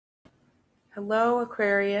Hello,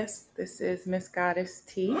 Aquarius. This is Miss Goddess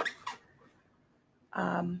T.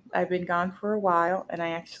 I've been gone for a while, and I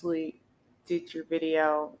actually did your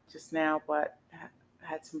video just now, but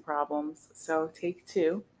had some problems. So take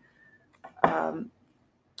two. Um,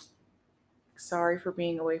 Sorry for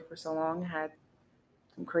being away for so long. Had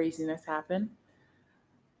some craziness happen,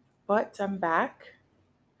 but I'm back.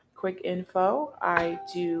 Quick info: I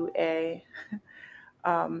do a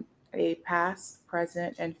past,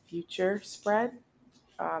 present, and future spread.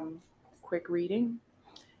 Um, Quick reading.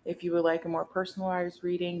 If you would like a more personalized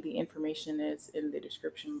reading, the information is in the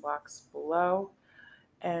description box below.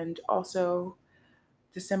 And also,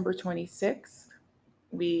 December 26th,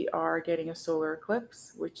 we are getting a solar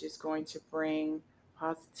eclipse, which is going to bring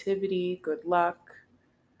positivity, good luck,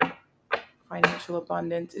 financial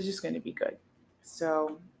abundance. It's just going to be good.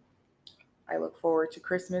 So, I look forward to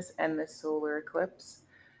Christmas and the solar eclipse.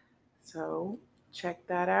 So, check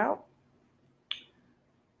that out,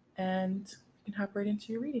 and you can hop right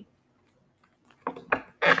into your reading.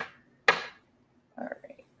 All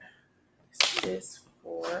right. This is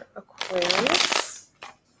for Aquarius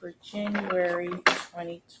for January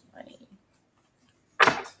 2020.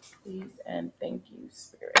 Please and thank you,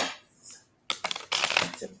 spirits.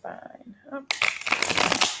 Divine. Oh,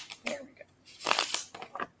 there we go.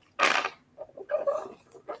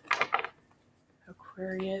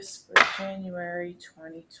 Aquarius for January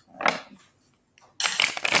 2020.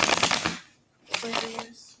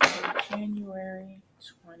 Aquarius for January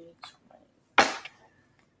 2020.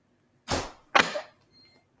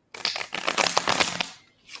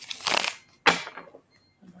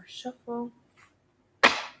 One more shuffle.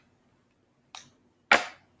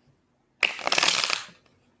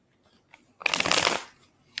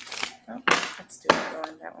 Oh, let's do another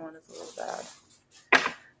one. That one is a little bad.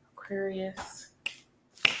 Aquarius,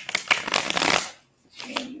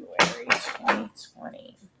 January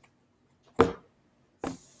 2020.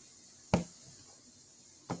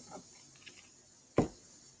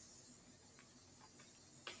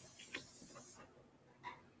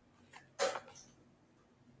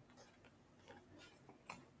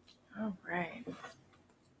 All right.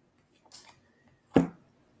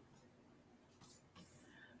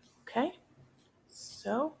 Okay.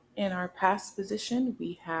 So in our past position,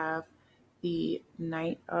 we have the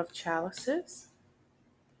Knight of Chalices.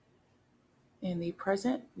 In the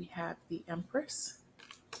present, we have the Empress.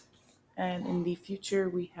 And in the future,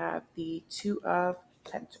 we have the Two of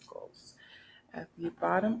Pentacles. At the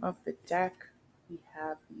bottom of the deck, we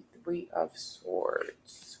have the Three of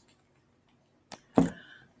Swords.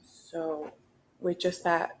 So with just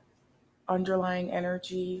that underlying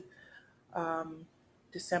energy,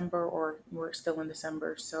 December, or we're still in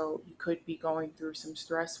December, so you could be going through some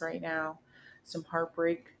stress right now. Some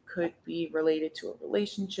heartbreak could be related to a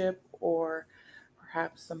relationship, or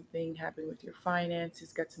perhaps something happened with your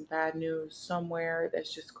finances, got some bad news somewhere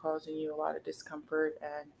that's just causing you a lot of discomfort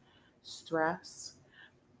and stress.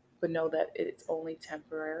 But know that it's only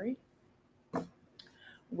temporary.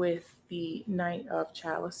 With the Knight of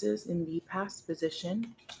Chalices in the past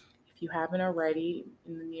position, if you haven't already,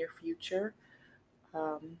 in the near future,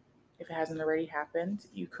 um, if it hasn't already happened,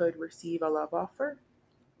 you could receive a love offer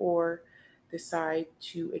or decide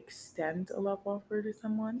to extend a love offer to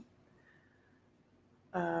someone.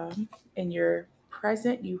 In your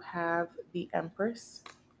present, you have the Empress.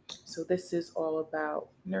 So this is all about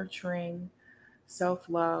nurturing, self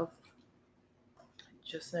love,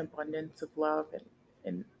 just an abundance of love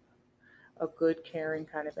and a good, caring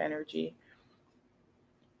kind of energy.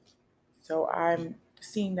 So I'm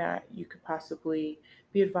seeing that you could possibly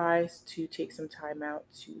be advised to take some time out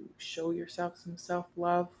to show yourself some self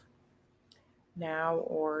love now,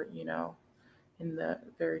 or, in the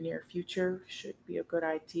very near future should be a good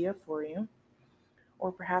idea for you.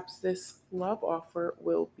 Or perhaps this love offer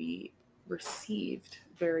will be received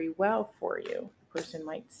very well for you. The person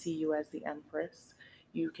might see you as the Empress.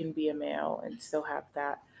 You can be a male and still have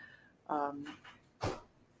that um,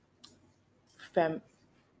 fem-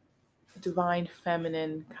 divine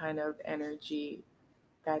feminine kind of energy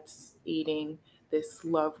that's aiding this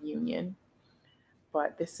love union.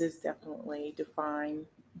 But this is definitely divine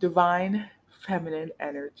feminine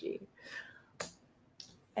energy.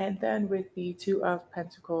 And then with the Two of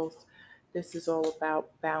Pentacles, this is all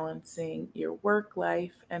about balancing your work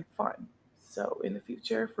life and fun. So in the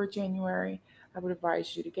future for January, I would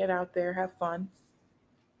advise you to get out there, have fun.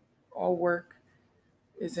 All work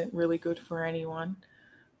isn't really good for anyone.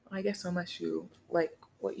 I guess unless you like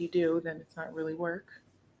what you do, then it's not really work.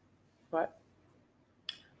 But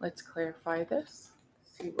let's clarify this,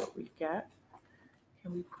 see what we get.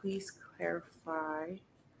 Can we please clarify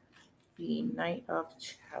the Knight of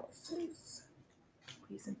Chalices.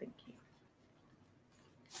 Please and thank you.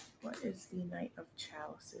 What is the Knight of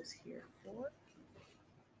Chalices here for?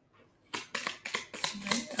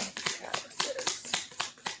 Knight of Chalices.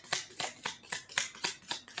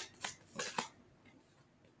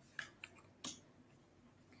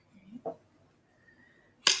 Okay.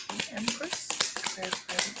 The Empress.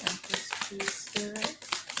 Clarify the Empress, please, Spirit.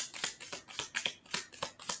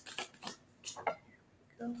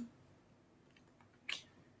 Go.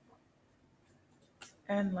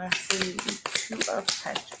 And lastly, the Two of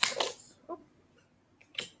Pentacles. Oh.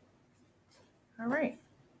 All right.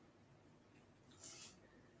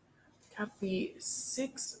 Got the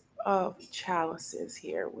Six of Chalices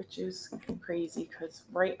here, which is crazy because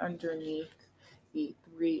right underneath the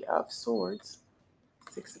Three of Swords,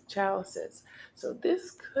 Six of Chalices. So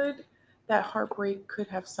that heartbreak could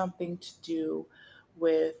have something to do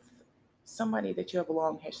with somebody that you have a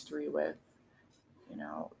long history with.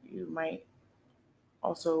 You might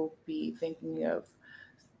also be thinking of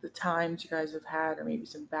the times you guys have had, or maybe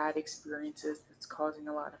some bad experiences that's causing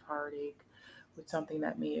a lot of heartache with something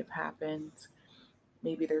that may have happened.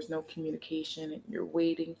 Maybe there's no communication and you're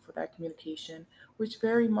waiting for that communication, which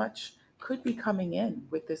very much could be coming in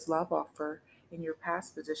with this love offer in your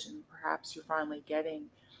past position. Perhaps you're finally getting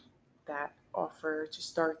that offer to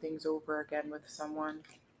start things over again with someone.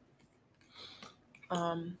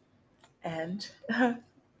 And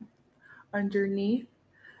underneath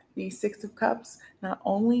the Six of Cups, not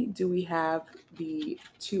only do we have the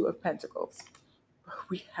Two of Pentacles, but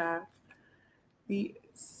we have the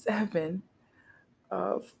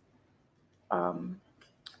of um,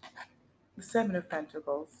 Seven of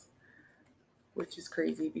Pentacles, which is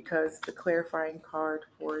crazy because the clarifying card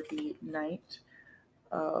for the Knight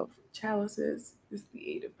of Chalices is the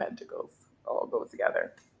Eight of Pentacles. All goes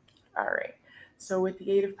together. All right. So with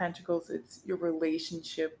the Eight of Pentacles, it's your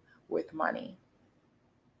relationship with money.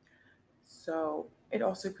 So it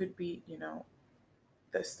also could be,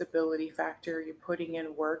 the stability factor. You're putting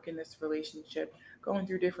in work in this relationship, going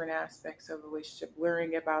through different aspects of the relationship,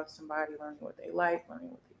 learning about somebody, learning what they like, learning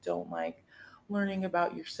what they don't like, learning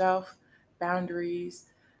about yourself, boundaries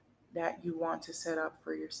that you want to set up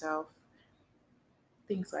for yourself,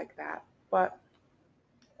 things like that. But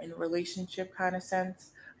in a relationship kind of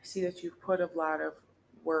sense, I see that you've put a lot of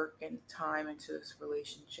work and time into this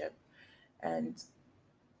relationship. And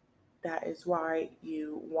that is why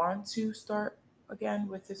you want to start again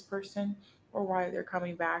with this person, or why they're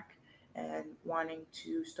coming back and wanting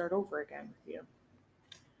to start over again with you.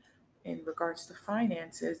 In regards to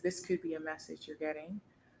finances, this could be a message you're getting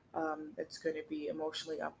that's going to be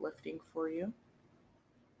emotionally uplifting for you,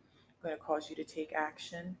 going to cause you to take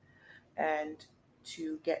action and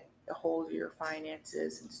to get a hold of your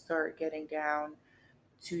finances and start getting down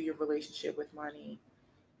to your relationship with money.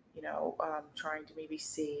 Trying to maybe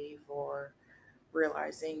save, or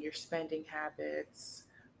realizing your spending habits,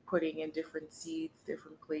 putting in different seeds,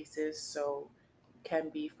 different places so you can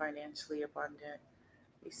be financially abundant,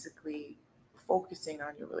 basically focusing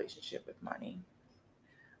on your relationship with money.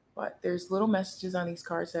 But there's little messages on these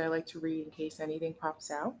cards that I like to read in case anything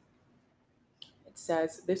pops out. It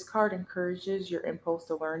says, this card encourages your impulse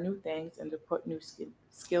to learn new things and to put new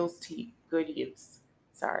skills to good use.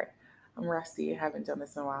 Sorry, I'm rusty. I haven't done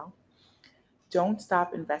this in a while. Don't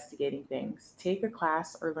stop investigating things. Take a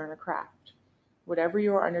class or learn a craft. Whatever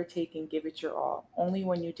you are undertaking, give it your all. Only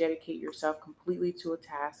when you dedicate yourself completely to a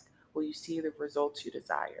task will you see the results you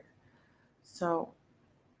desire. So,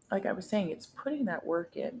 like I was saying, it's putting that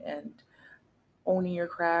work in and owning your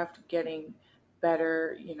craft, getting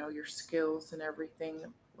better, your skills and everything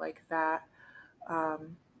like that.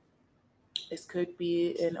 Um, this could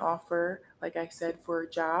be an offer, like I said, for a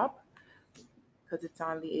job because it's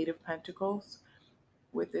on the Eight of Pentacles.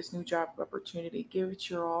 With this new job opportunity, give it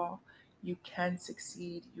your all. You can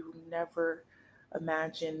succeed. You never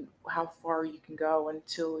imagine how far you can go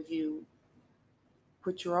until you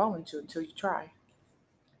put your all into it, until you try.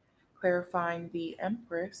 Clarifying the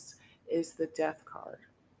Empress is the Death card.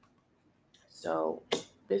 So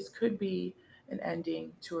this could be an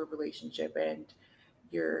ending to a relationship and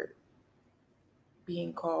you're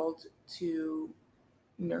being called to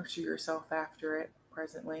nurture yourself after it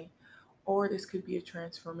presently. Or this could be a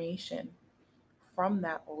transformation from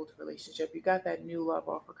that old relationship. You got that new love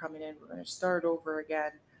offer coming in. We're going to start over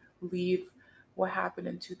again, leave what happened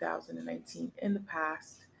in 2019 in the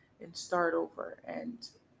past, and start over and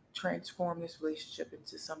transform this relationship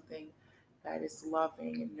into something that is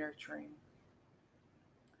loving and nurturing.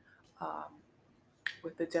 Um,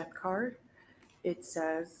 with the Death card, it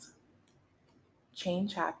says,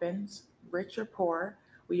 change happens, rich or poor,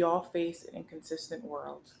 We all face an inconsistent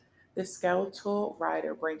world. This skeletal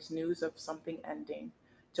rider brings news of something ending.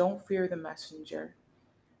 Don't fear the messenger.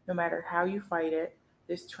 No matter how you fight it,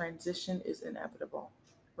 this transition is inevitable.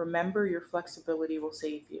 Remember, your flexibility will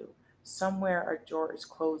save you. Somewhere a door is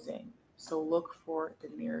closing, so look for the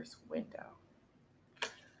nearest window.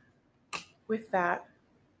 With that,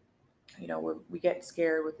 we get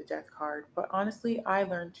scared with the death card, but honestly, I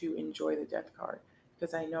learned to enjoy the death card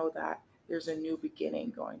because I know that there's a new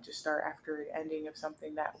beginning going to start after an ending of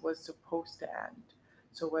something that was supposed to end.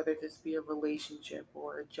 So, whether this be a relationship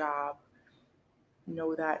or a job,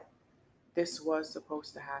 know that this was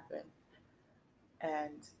supposed to happen.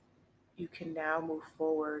 And you can now move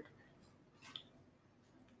forward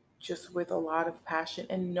just with a lot of passion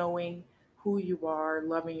and knowing who you are,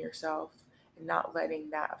 loving yourself, and not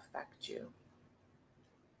letting that affect you.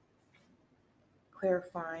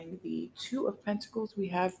 Clarifying the Two of Pentacles, we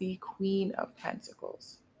have the Queen of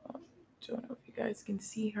Pentacles. Don't know if you guys can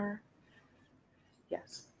see her.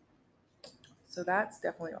 Yes. So that's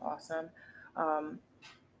definitely awesome. Um,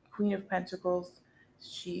 Queen of Pentacles,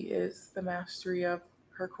 she is the mastery of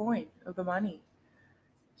her coin, of the money.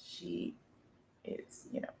 She is,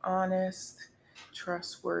 honest,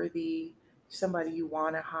 trustworthy, somebody you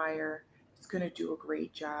want to hire. It's going to do a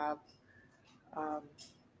great job. Um,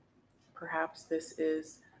 Perhaps this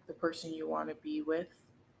is the person you want to be with,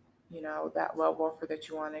 that love offer that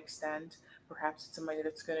you want to extend. Perhaps it's somebody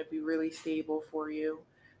that's going to be really stable for you.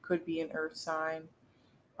 Could be an earth sign,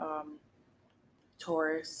 um,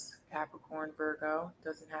 Taurus, Capricorn, Virgo.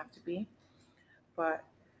 Doesn't have to be, but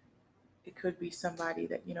it could be somebody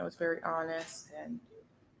that is very honest and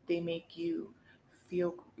they make you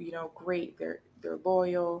feel great. They're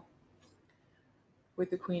loyal.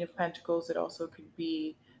 With the Queen of Pentacles, it also could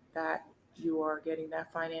be that you are getting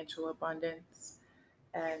that financial abundance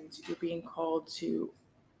and you're being called to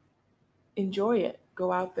enjoy it.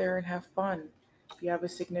 Go out there and have fun. If you have a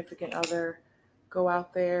significant other, go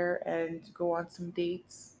out there and go on some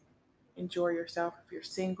dates. Enjoy yourself. If you're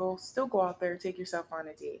single, still go out there and take yourself on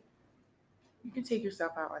a date. You can take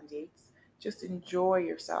yourself out on dates. Just enjoy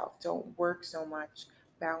yourself. Don't work so much.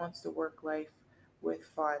 Balance the work life with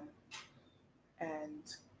fun. And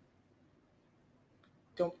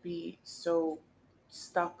don't be so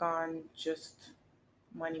stuck on just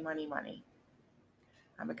money, money, money.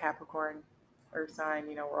 I'm a Capricorn earth sign,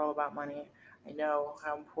 we're all about money. I know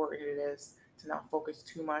how important it is to not focus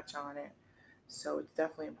too much on it. So it's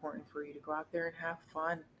definitely important for you to go out there and have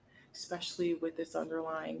fun, especially with this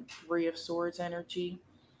underlying Three of Swords energy,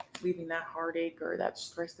 leaving that heartache or that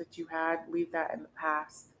stress that you had, leave that in the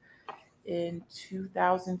past. In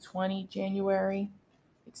 2020, January,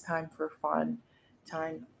 it's time for fun,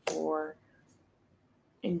 time for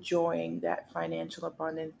enjoying that financial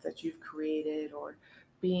abundance that you've created or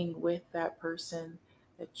being with that person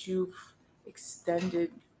that you've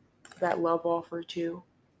extended that love offer to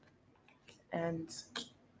and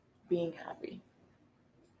being happy.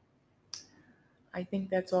 I think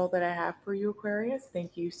that's all that I have for you, Aquarius.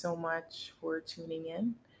 Thank you so much for tuning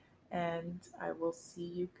in, and I will see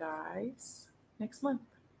you guys next month.